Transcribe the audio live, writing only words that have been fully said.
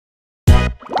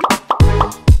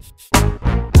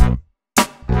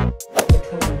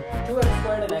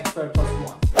squared and x squared plus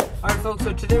 1. Alright folks,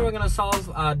 so today we're going to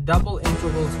solve a double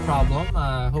integrals problem.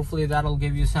 Hopefully that'll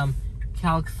give you some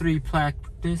Calc 3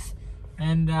 practice.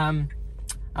 And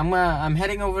I'm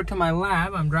heading over to my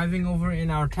lab. I'm driving over in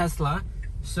our Tesla.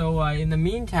 So in the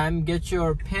meantime, get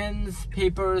your pens,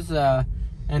 papers,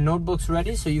 and notebooks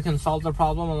ready so you can solve the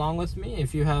problem along with me.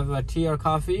 If you have tea or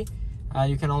coffee,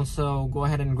 you can also go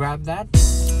ahead and grab that.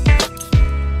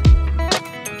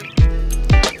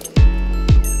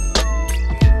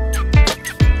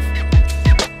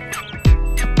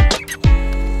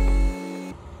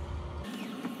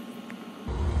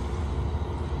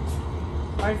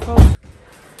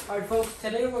 Alright folks,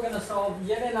 today we're going to solve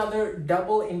yet another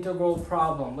double integral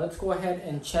problem. Let's go ahead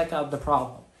and check out the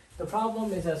problem. The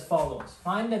problem is as follows.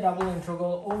 Find the double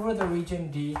integral over the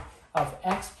region D of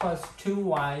x plus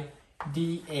 2y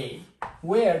dA,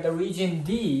 where the region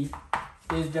D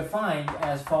is defined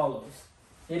as follows.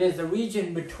 It is the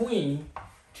region between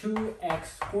 2x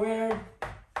squared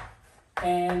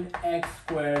and x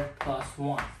squared plus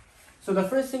 1. So the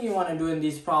first thing you want to do in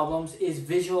these problems is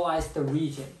visualize the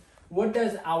region. What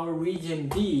does our region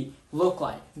D look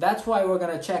like? That's why we're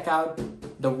going to check out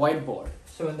the whiteboard.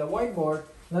 So in the whiteboard,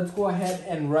 let's go ahead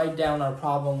and write down our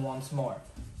problem once more.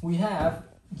 We have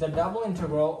the double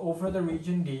integral over the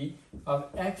region D of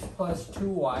x plus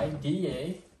 2y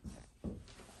dA,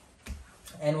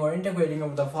 and we're integrating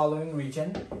over the following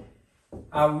region.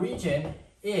 Our region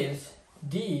is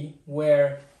D,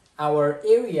 where our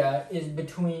area is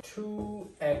between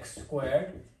 2x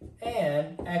squared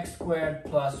and x squared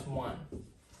plus 1.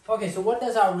 Okay, so what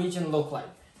does our region look like?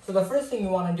 So the first thing you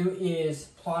want to do is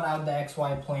plot out the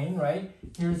xy plane, right?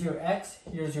 Here's your x,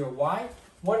 here's your y.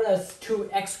 What does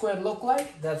 2x squared look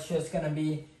like? That's just going to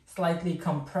be slightly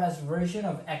compressed version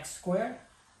of x squared.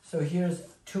 So here's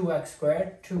 2x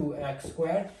squared, 2x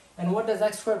squared. And what does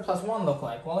x squared plus 1 look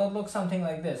like? Well, it looks something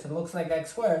like this. It looks like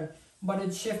x squared, but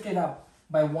it's shifted up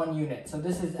by 1 unit. So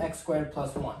this is x squared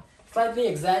plus 1. Slightly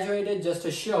exaggerated just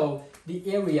to show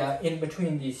the area in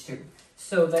between these two.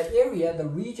 So the area, the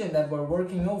region that we're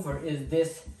working over is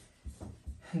this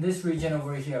region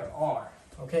over here, R,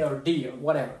 okay, or D, or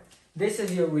whatever. This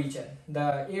is your region,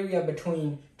 the area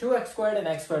between 2x squared and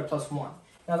x squared plus 1.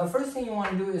 Now the first thing you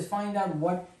want to do is find out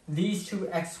what these two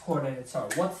x coordinates are.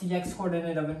 What's the x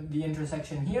coordinate of the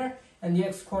intersection here and the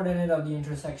x coordinate of the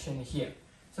intersection here?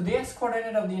 So the x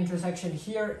coordinate of the intersection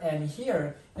here and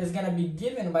here is going to be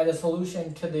given by the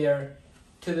solution to their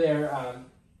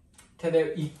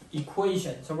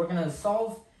equation. So we're going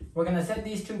to set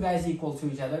these two guys equal to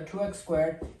each other. 2x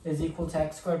squared is equal to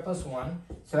x squared plus 1.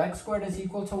 So x squared is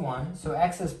equal to 1. So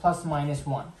x is plus minus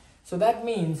 1. So that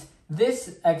means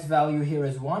this x value here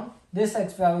is 1. This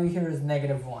x value here is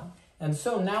negative 1. And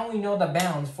so now we know the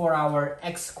bounds for our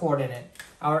x coordinate.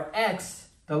 Our x,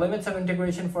 the limits of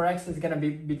integration for x is going to be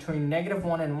between negative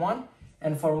 1 and 1.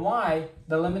 And for y,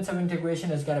 the limits of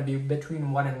integration is going to be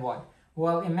between 1 and 1.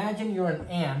 Well, imagine you're an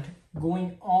ant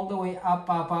going all the way up,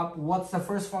 up, up. What's the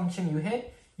first function you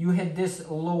hit? You hit this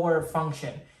lower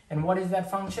function. And what is that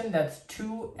function? That's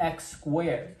 2x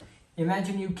squared.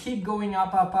 Imagine you keep going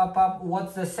up, up, up, up.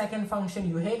 What's the second function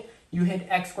you hit? You hit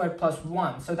x squared plus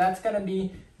 1. So that's going to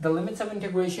be the limits of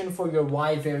integration for your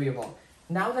y variable.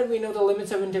 Now that we know the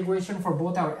limits of integration for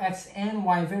both our x and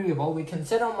y variable, we can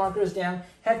set our markers down,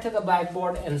 head to the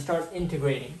blackboard, and start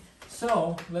integrating.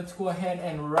 So let's go ahead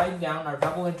and write down our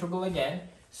double integral again.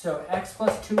 So x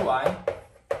plus 2y,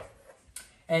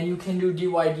 and you can do dy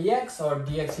dx or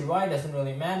dx dy, doesn't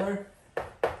really matter.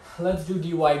 Let's do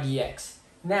dy dx.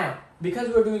 Now, because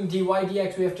we're doing dy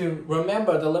dx, we have to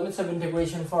remember the limits of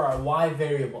integration for our y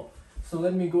variable. So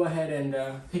let me go ahead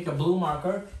and pick a blue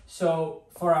marker. So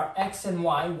for our x and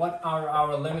y, what are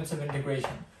our limits of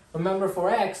integration? Remember for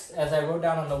x, as I wrote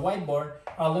down on the whiteboard,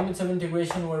 our limits of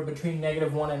integration were between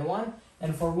negative 1 and 1.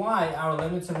 And for y, our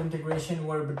limits of integration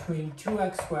were between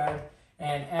 2x squared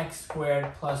and x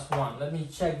squared plus 1. Let me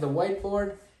check the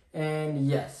whiteboard. And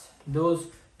yes, those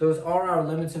are our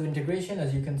limits of integration,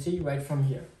 as you can see right from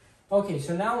here. Okay,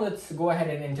 so now let's go ahead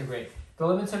and integrate. The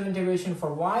limits of integration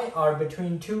for y are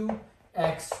between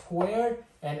 2x squared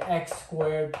and x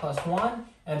squared plus 1.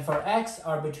 And for x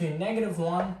are between negative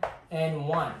 1 and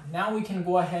 1. Now we can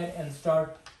go ahead and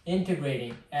start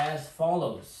integrating as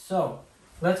follows. So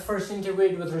let's first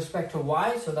integrate with respect to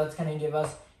y. So that's going to give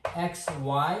us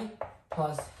xy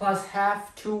plus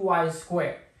half 2y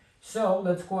squared. So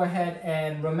let's go ahead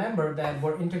and remember that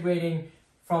we're integrating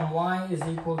from y is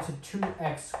equal to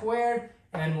 2x squared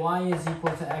and y is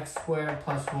equal to x squared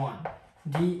plus 1.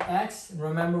 dx,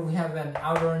 remember we have an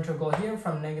outer integral here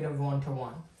from negative 1 to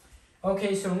 1.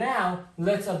 Okay, so now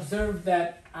let's observe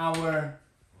that our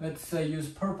let's use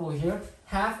purple here.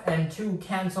 Half and 2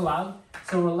 cancel out.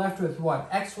 So we're left with what?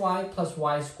 xy plus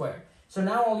y squared. So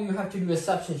now all you have to do is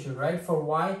substitute, right? For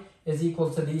y is equal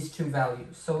to these two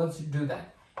values. So let's do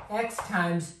that. X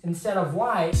times, instead of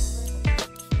y,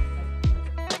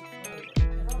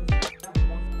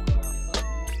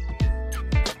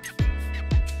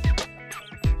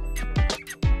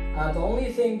 the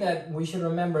only thing that we should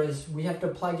remember is we have to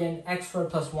plug in x squared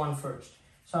plus 1 first.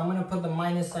 So I'm going to put the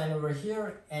minus sign over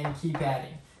here and keep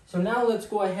adding. So now let's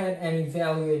go ahead and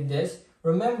evaluate this.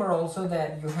 Remember also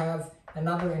that you have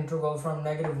another integral from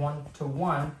 -1 to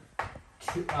 1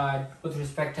 with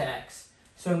respect to x.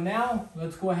 So now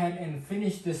let's go ahead and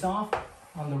finish this off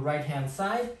on the right hand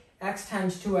side. X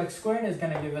times 2x squared is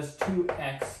going to give us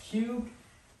 2x cubed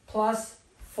plus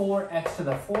 4x to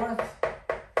the 4th.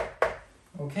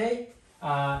 Okay,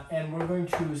 and we're going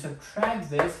to subtract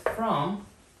this from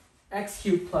x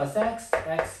cubed plus x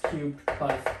cubed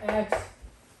plus x,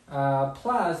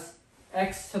 plus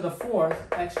x to the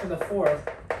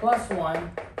 4th plus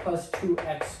 1 plus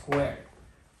 2x squared.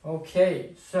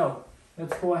 Okay, so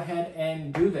let's go ahead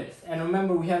and do this. And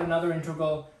remember, we have another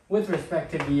integral with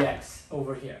respect to dx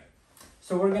over here.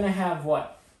 So we're going to have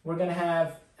what? We're going to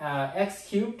have x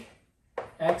cubed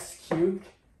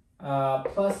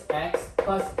plus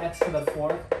x to the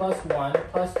 4th plus 1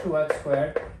 plus 2x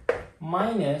squared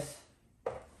minus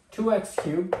 2x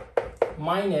cubed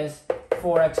minus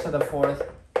 4x to the 4th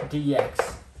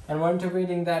dx. And we're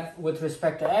integrating that with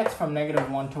respect to x from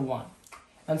 -1 to 1.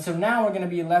 And so now we're going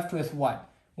to be left with what?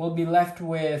 We'll be left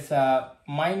with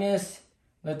minus,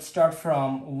 let's start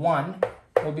from 1.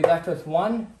 We'll be left with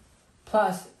 1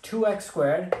 plus 2x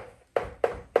squared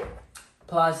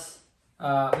plus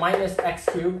minus x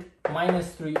cubed minus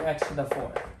 3x to the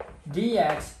 4th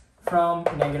dx from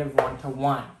 -1 to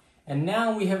 1. And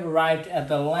now we have arrived at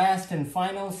the last and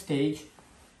final stage.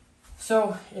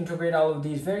 So integrate all of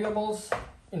these variables.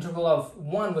 Integral of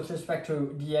 1 with respect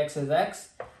to dx is x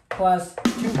plus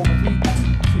 2 over 3x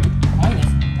cubed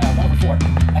minus 1 over 4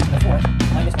 x to the 4th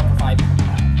minus 1 over 5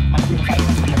 minus 3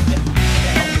 over 5 x to the 5th.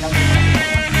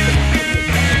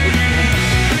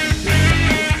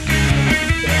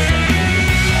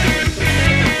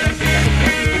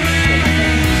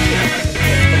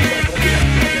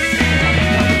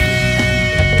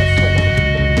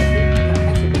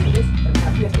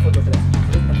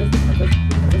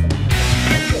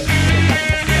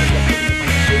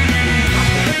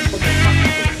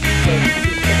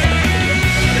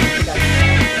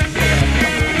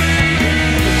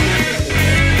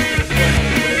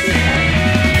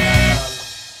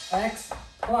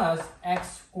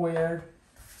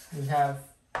 We have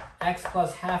x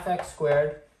plus half x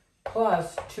squared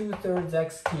plus 2/3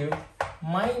 x cubed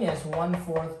minus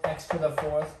 1/4 x to the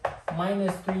 4th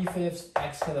minus 3/5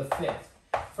 x to the 5th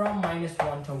from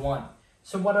 -1 to 1.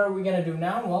 So what are we going to do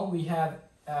now? Well, we have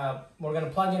we're going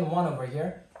to plug in 1 over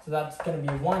here. So that's going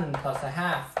to be 1 plus a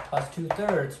half plus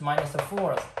 2/3 minus a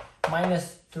 4th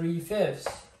minus 3/5.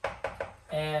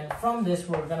 And from this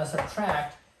we're going to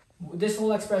subtract this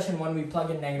whole expression when we plug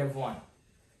in -1.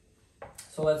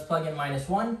 So let's plug in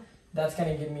 -1. That's going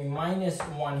to give me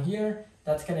 -1 here.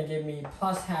 That's going to give me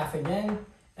plus half again,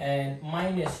 and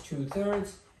minus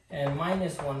 2/3, and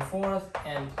minus 1/4,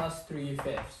 and plus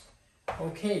 3/5.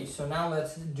 Okay, so now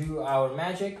let's do our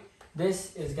magic.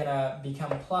 This is going to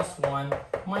become plus 1,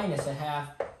 minus a half,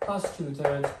 plus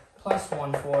 2/3, plus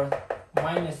 1/4,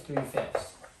 minus 3/5.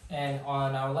 And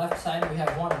on our left side, we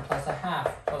have 1 plus a half,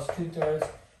 plus 2/3,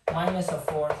 minus a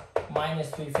 4th, minus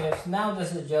 3/5. Now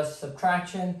this is just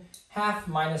subtraction. Half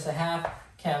minus a half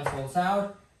cancels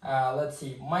out. Let's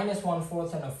see, minus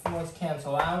 1/4 and a 4th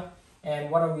cancel out. And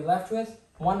what are we left with?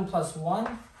 1 plus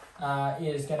 1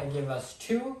 is going to give us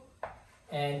 2.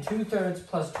 And 2/3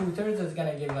 plus 2/3 is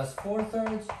going to give us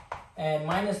 4/3. And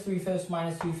minus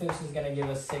 3/5 is going to give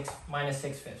us minus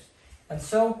 6/5. And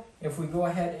so if we go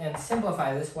ahead and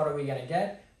simplify this, what are we going to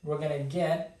get? We're going to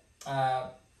get,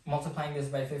 multiplying this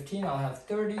by 15, I'll have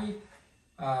 30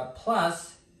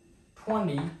 plus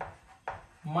 20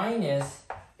 minus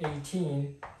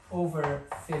 18 over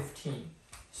 15.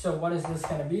 So what is this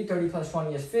going to be? 30 plus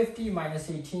 20 is 50, minus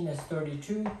 18 is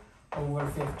 32 over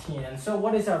 15. And so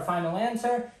what is our final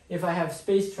answer? If I have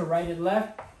space to write it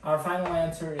left, our final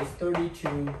answer is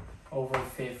 32 over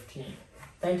 15.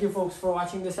 Thank you folks for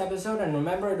watching this episode, and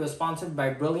remember, it was sponsored by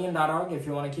Brilliant.org. If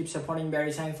you want to keep supporting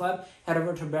Bari Science Lab, head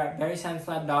over to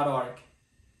BariScienceLab.org.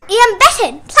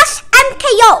 Ambition plus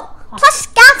MKO plus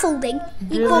scaffolding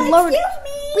equal learning.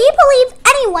 We believe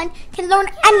anyone can learn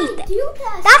anything.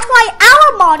 That's why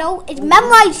our motto is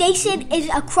memorization is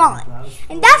a crime.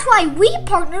 And that's why we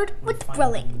partnered with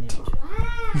Brilliant.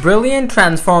 Brilliant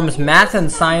transforms math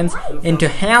and science into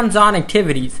hands-on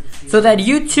activities so that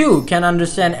you too can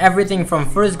understand everything from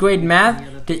first grade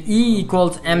math to E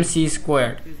equals MC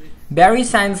squared. Bari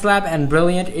Science Lab and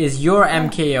Brilliant is your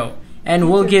MKO and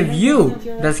will give you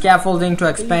the scaffolding to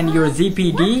expand your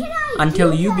ZPD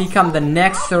until you become the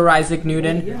next Sir Isaac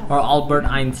Newton or Albert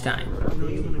Einstein.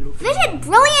 Visit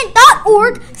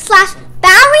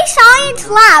brilliant.org/Bari Science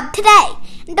Lab today.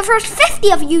 And the first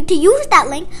 50 of you to use that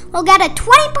link will get a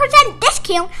 20%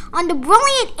 discount on the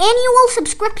Brilliant annual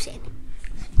subscription.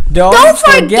 Don't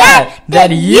forget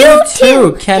that you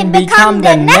too can become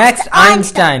the next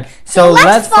Einstein. So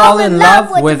let's fall in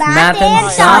love with math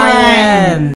and science.